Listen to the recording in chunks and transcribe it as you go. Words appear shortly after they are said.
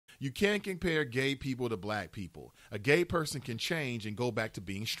You can't compare gay people to black people. A gay person can change and go back to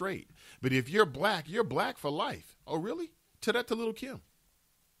being straight. But if you're black for life. Oh, really? Tell that to Little Kim.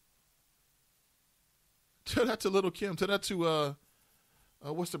 Tell that to Little Kim. Tell that to,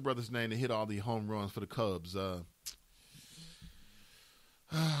 what's the brother's name that hit all the home runs for the Cubs?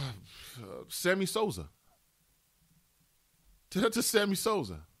 Sammy Sosa. Tell that to Sammy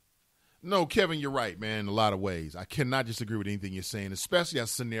Sosa. No, Kevin, you're right, man, in a lot of ways. I cannot disagree with anything you're saying, especially that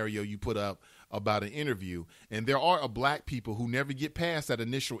scenario you put up about an interview. And there are black people who never get past that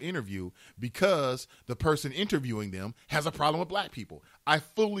initial interview because the person interviewing them has a problem with black people. I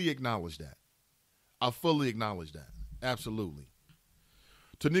fully acknowledge that. Absolutely.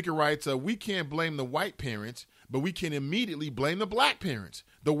 Tanika writes, we can't blame the white parents, but we can immediately blame the black parents.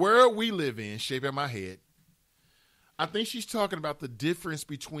 The world we live in, shaping my head. I think she's talking about the difference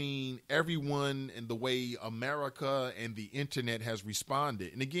between everyone and the way America and the internet has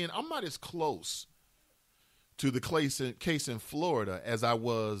responded. And again, I'm not as close to the case in Florida as I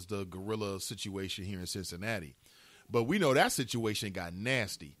was the gorilla situation here in Cincinnati. But we know that situation got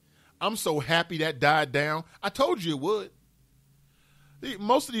nasty. I'm so happy that died down. I told you it would.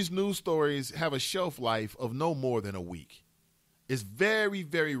 Most of these news stories have a shelf life of no more than a week. It's very,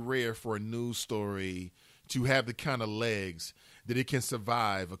 very rare for a news story to have the kind of legs that it can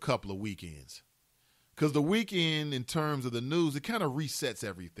survive a couple of weekends. Because the weekend, in terms of the news, it kind of resets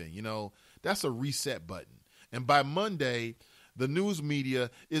everything. You know, that's a reset button. And by Monday, the news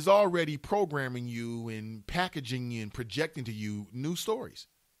media is already programming you and packaging and projecting to you new stories.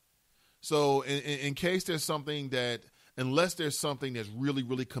 So in case there's something that, unless there's something that's really,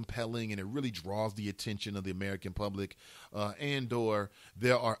 really compelling and it really draws the attention of the American public, and or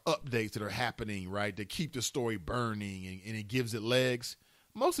there are updates that are happening, right, that keep the story burning and it gives it legs,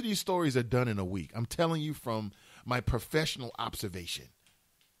 most of these stories are done in a week. I'm telling you from my professional observation.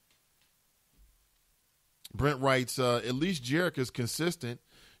 Brent writes, at least Jerica's consistent.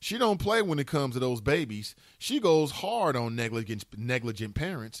 She don't play when it comes to those babies. She goes hard on negligent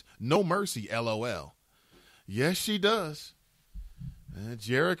parents. No mercy, LOL. Yes, she does.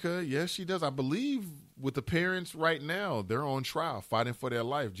 Jerica, yes, she does. I believe with the parents right now, they're on trial, fighting for their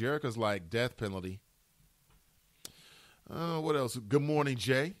life. Jerica's like death penalty. What else? Good morning,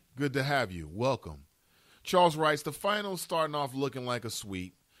 Jay. Good to have you. Welcome. Charles writes, the finals starting off looking like a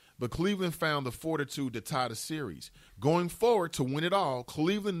sweep, but Cleveland found the fortitude to tie the series. Going forward to win it all,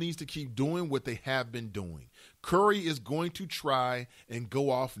 Cleveland needs to keep doing what they have been doing. Curry is going to try and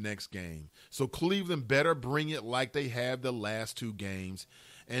go off next game. So Cleveland better bring it like they have the last two games.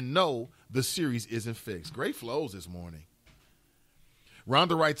 And no, the series isn't fixed. Great flows this morning.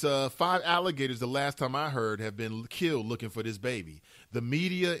 Rhonda writes, 5 alligators the last time I heard have been killed looking for this baby. The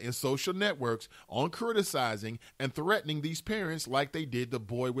media and social networks on criticizing and threatening these parents like they did the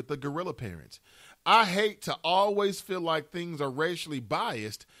boy with the gorilla parents. I hate to always feel like things are racially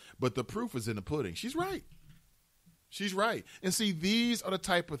biased, but the proof is in the pudding. She's right. She's right. And see, these are the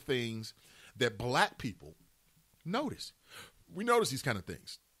type of things that black people notice. We notice these kind of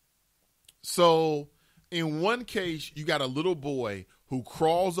things. So in one case, you got a little boy who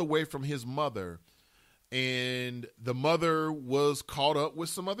crawls away from his mother, and the mother was caught up with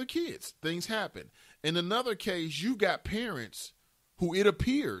some other kids. Things happen. In another case, you got parents who, it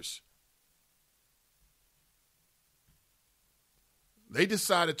appears, they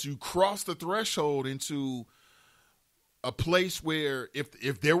decided to cross the threshold into a place where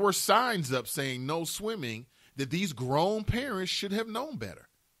if there were signs up saying no swimming, that these grown parents should have known better.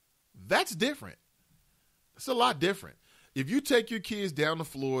 That's different. It's a lot different. If you take your kids down to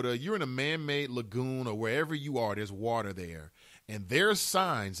Florida, you're in a man-made lagoon or wherever you are, there's water there, and there's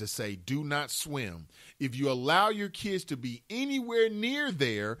signs that say do not swim. If you allow your kids to be anywhere near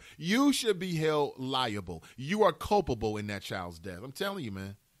there, you should be held liable. You are culpable in that child's death. I'm telling you,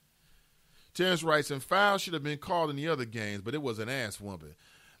 man. Terrence writes, and fouls should have been called in the other games, but it was an ass whooping.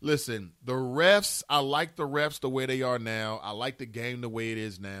 Listen, the refs, I like the refs the way they are now. I like the game the way it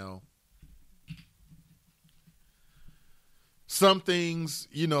is now. Some things,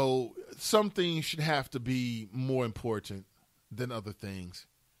 some things should have to be more important than other things.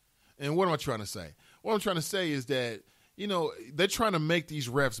 And what am I trying to say? What I'm trying to say is that, they're trying to make these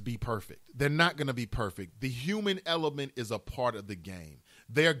refs be perfect. They're not going to be perfect. The human element is a part of the game.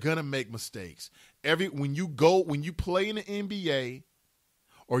 They're going to make mistakes. When you play in the NBA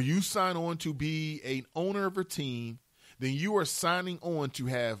or you sign on to be an owner of a team, then you are signing on to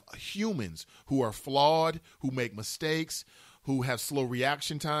have humans who are flawed, who make mistakes, who have slow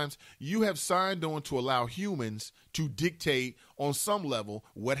reaction times. You have signed on to allow humans to dictate on some level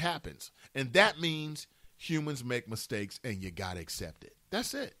what happens. And that means humans make mistakes and you got to accept it.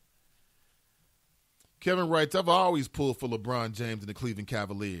 That's it. Kevin writes, I've always pulled for LeBron James and the Cleveland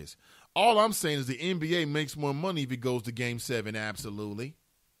Cavaliers. All I'm saying is the NBA makes more money if it goes to Game 7, absolutely.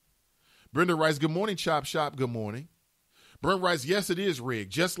 Brenda writes, good morning, Chop Shop, good morning. Brent writes, yes, it is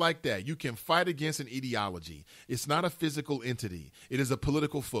rigged, just like that. You can fight against an ideology. It's not a physical entity. It is a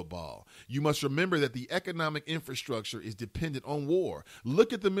political football. You must remember that the economic infrastructure is dependent on war.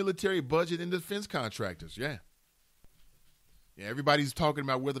 Look at the military budget and defense contractors. Yeah, everybody's talking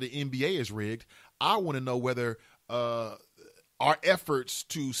about whether the NBA is rigged. I want to know whether our efforts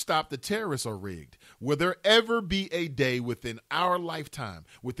to stop the terrorists are rigged. Will there ever be a day within our lifetime,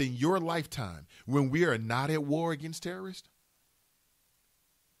 within your lifetime, when we are not at war against terrorists?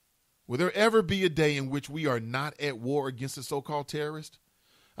 Will there ever be a day in which we are not at war against the so-called terrorists?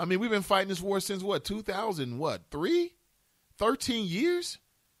 I mean, we've been fighting this war since, 2003? 13 years?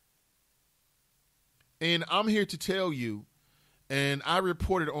 And I'm here to tell you, and I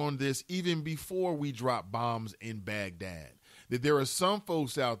reported on this even before we dropped bombs in Baghdad, that there are some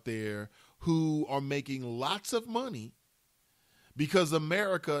folks out there who are making lots of money because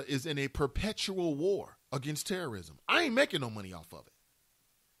America is in a perpetual war against terrorism. I ain't making no money off of it.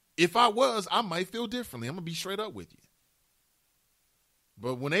 If I was, I might feel differently. I'm going to be straight up with you.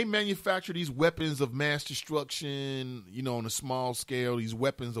 But when they manufacture these weapons of mass destruction, on a small scale, these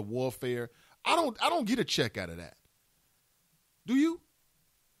weapons of warfare, I don't get a check out of that. Do you?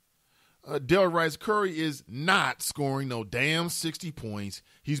 Dell writes, Curry is not scoring no damn 60 points.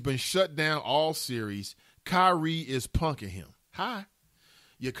 He's been shut down all series. Kyrie is punking him. Hi.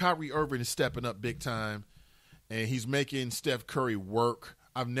 Yeah, Kyrie Irving is stepping up big time, and he's making Steph Curry work.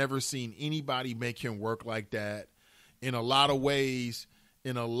 I've never seen anybody make him work like that. In a lot of ways,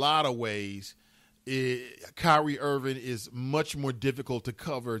 Kyrie Irving is much more difficult to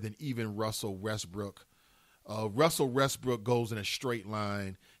cover than even Russell Westbrook. Russell Westbrook goes in a straight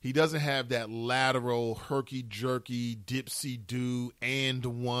line. He doesn't have that lateral, herky-jerky, dipsy-do, and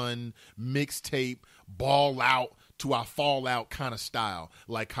one mixtape, ball out to our fallout kind of style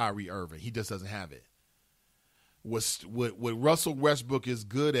like Kyrie Irving. He just doesn't have it. What Russell Westbrook is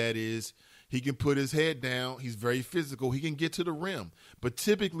good at is he can put his head down. He's very physical. He can get to the rim. But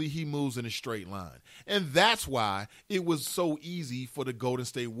typically he moves in a straight line. And that's why it was so easy for the Golden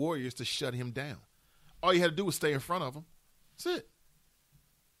State Warriors to shut him down. All you had to do was stay in front of him. That's it.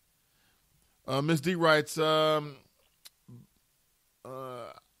 Ms. D writes, I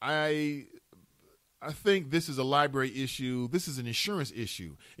think this is a library issue. This is an insurance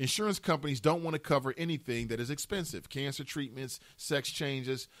issue. Insurance companies don't want to cover anything that is expensive. Cancer treatments, sex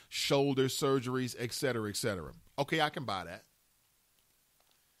changes, shoulder surgeries, et cetera, et cetera. Okay, I can buy that.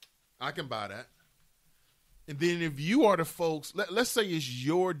 And then if you are the folks, let's say it's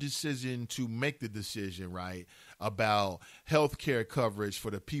your decision to make the decision, right, about health care coverage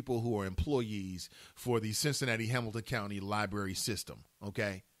for the people who are employees for the Cincinnati Hamilton County Library System,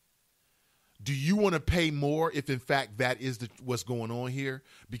 okay? Do you want to pay more if, in fact, that is what's going on here?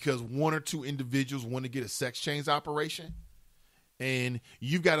 Because one or two individuals want to get a sex change operation? And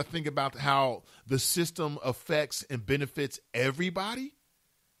you've got to think about how the system affects and benefits everybody?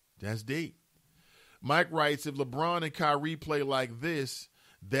 That's deep. Mike writes, if LeBron and Kyrie play like this,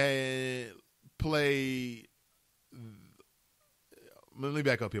 let me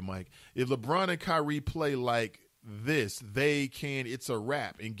back up here, Mike. If LeBron and Kyrie play like this, it's a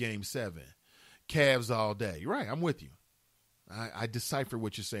wrap in Game 7. Cavs all day. You're right. I'm with you. I decipher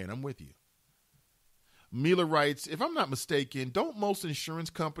what you're saying. I'm with you. Mila writes, if I'm not mistaken, don't most insurance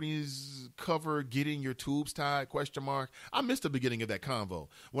companies cover getting your tubes tied? ? I missed the beginning of that convo.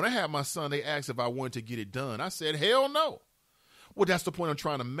 When I had my son, they asked if I wanted to get it done. I said, hell no. Well, that's the point I'm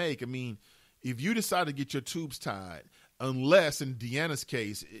trying to make. I mean, if you decide to get your tubes tied, unless in Deanna's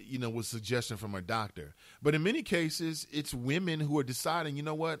case, was suggestion from her doctor. But in many cases, it's women who are deciding, you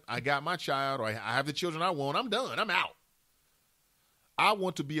know what, I got my child or I have the children I want. I'm done. I'm out. I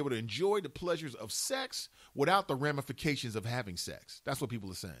want to be able to enjoy the pleasures of sex without the ramifications of having sex. That's what people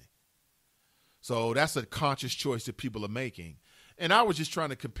are saying. So that's a conscious choice that people are making. And I was just trying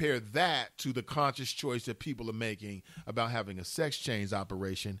to compare that to the conscious choice that people are making about having a sex change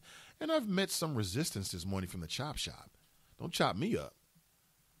operation. And I've met some resistance this morning from the chop shop. Don't chop me up.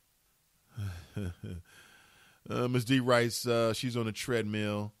 Ms. D writes, she's on a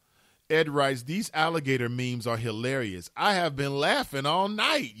treadmill. Ed writes, these alligator memes are hilarious. I have been laughing all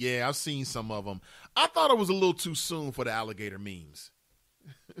night. Yeah, I've seen some of them. I thought it was a little too soon for the alligator memes.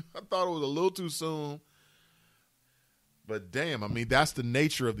 I thought it was a little too soon. But damn, I mean, that's the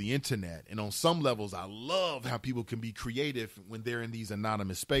nature of the internet. And on some levels, I love how people can be creative when they're in these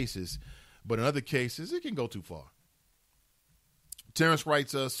anonymous spaces. But in other cases, it can go too far. Terrence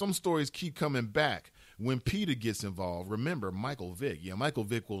writes, some stories keep coming back. when Peter gets involved. Remember, Michael Vick. Yeah, Michael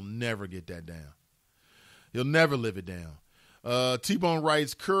Vick will never get that down. He'll never live it down. T-Bone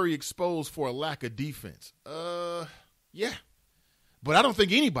writes, Curry exposed for a lack of defense. Yeah. But I don't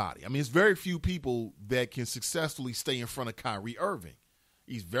think anybody. I mean, it's very few people that can successfully stay in front of Kyrie Irving.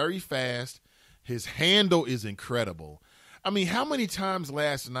 He's very fast. His handle is incredible. I mean, how many times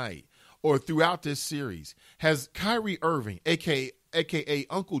last night or throughout this series has Kyrie Irving, a.k.a.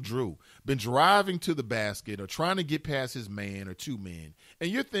 Uncle Drew, been driving to the basket or trying to get past his man or two men, and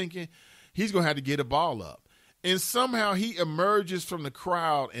you're thinking he's going to have to get a ball up. And somehow he emerges from the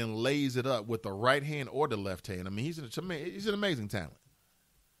crowd and lays it up with the right hand or the left hand. I mean, he's an amazing talent.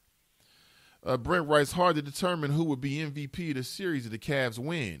 Brent writes, hard to determine who would be MVP of the series if the Cavs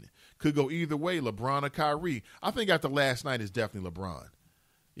win. Could go either way, LeBron or Kyrie. I think after last night, it's definitely LeBron.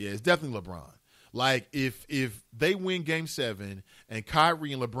 Yeah, it's definitely LeBron. Like, if they win Game 7 and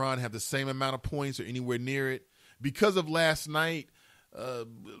Kyrie and LeBron have the same amount of points or anywhere near it, because of last night,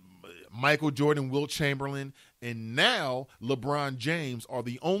 Michael Jordan, Wilt Chamberlain, and now LeBron James are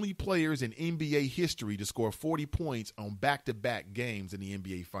the only players in NBA history to score 40 points on back-to-back games in the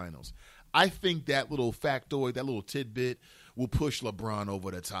NBA Finals. I think that little factoid, that little tidbit, will push LeBron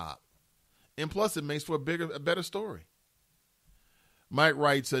over the top. And plus, it makes for a better story. Mike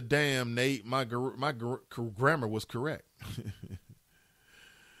writes, damn, Nate, my grammar was correct.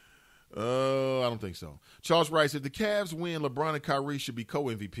 I don't think so. Charles writes, if the Cavs win, LeBron and Kyrie should be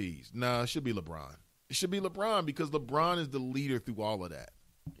co-MVPs. Nah, it should be LeBron. It should be LeBron because LeBron is the leader through all of that.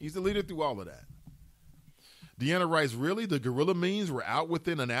 He's the leader through all of that. Deanna writes, really? The gorilla memes were out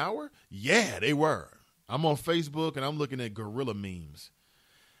within an hour? Yeah, they were. I'm on Facebook and I'm looking at gorilla memes.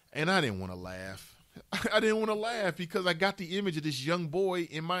 And I didn't want to laugh. I didn't want to laugh because I got the image of this young boy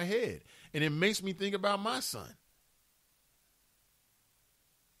in my head. And it makes me think about my son.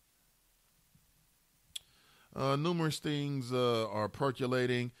 Numerous things are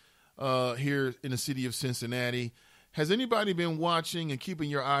percolating here in the city of Cincinnati. Has anybody been watching and keeping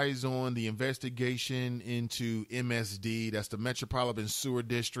your eyes on the investigation into MSD? That's the Metropolitan Sewer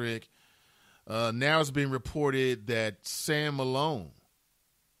District. Now it's been reported that Sam Malone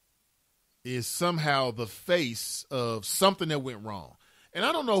is somehow the face of something that went wrong. And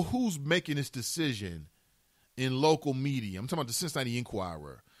I don't know who's making this decision in local media. I'm talking about the Cincinnati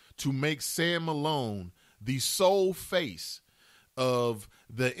Enquirer to make Sam Malone the sole face of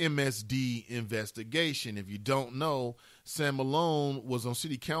the MSD investigation. If you don't know, Sam Malone was on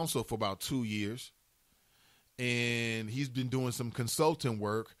city council for about 2 years, and he's been doing some consulting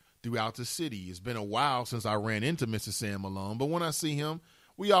work throughout the city. It's been a while since I ran into Mr. Sam Malone, but when I see him,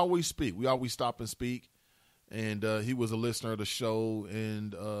 we always speak. We always stop and speak, and he was a listener of the show,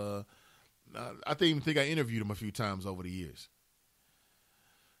 and I even think I interviewed him a few times over the years.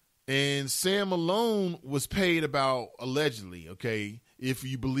 And Sam Malone was paid about, allegedly, okay, if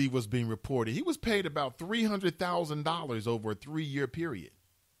you believe what's being reported, he was paid about $300,000 over a 3-year period.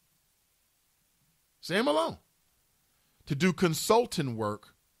 Sam Malone. To do consulting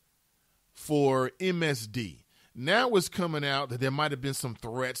work for MSD. Now it's coming out that there might have been some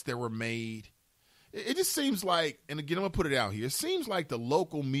threats that were made. It just seems like, and again, I'm going to put it out here, it seems like the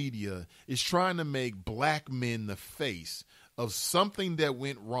local media is trying to make black men the face of something that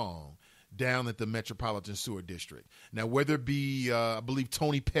went wrong down at the Metropolitan Sewer District. Now, whether it be, I believe,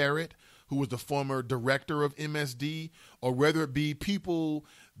 Tony Parrott, who was the former director of MSD, or whether it be people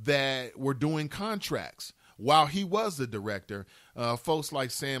that were doing contracts while he was the director, folks like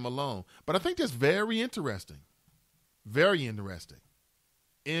Sam Malone. But I think that's very interesting. Very interesting.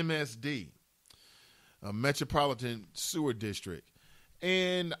 MSD, Metropolitan Sewer District.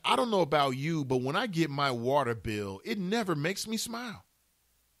 And I don't know about you, but when I get my water bill, it never makes me smile.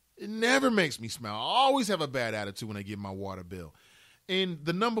 It never makes me smile. I always have a bad attitude when I get my water bill. And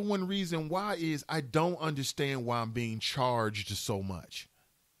the number one reason why is I don't understand why I'm being charged so much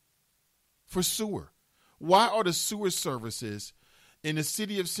for sewer. Why are the sewer services in the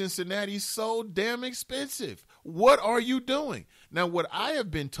city of Cincinnati so damn expensive? What are you doing? Now, what I have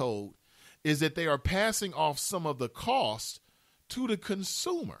been told is that they are passing off some of the costs to the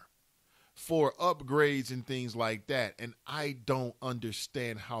consumer for upgrades and things like that. And I don't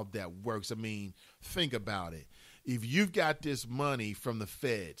understand how that works. I mean, think about it. If you've got this money from the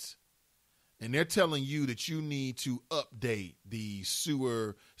feds and they're telling you that you need to update the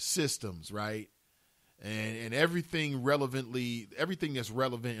sewer systems, right? And everything that's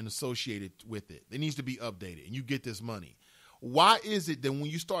relevant and associated with it needs to be updated, and you get this money. Why is it that when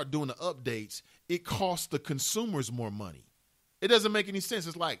you start doing the updates, it costs the consumers more money? It doesn't make any sense.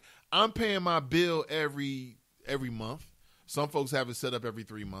 It's like I'm paying my bill every month. Some folks have it set up every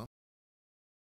 3 months.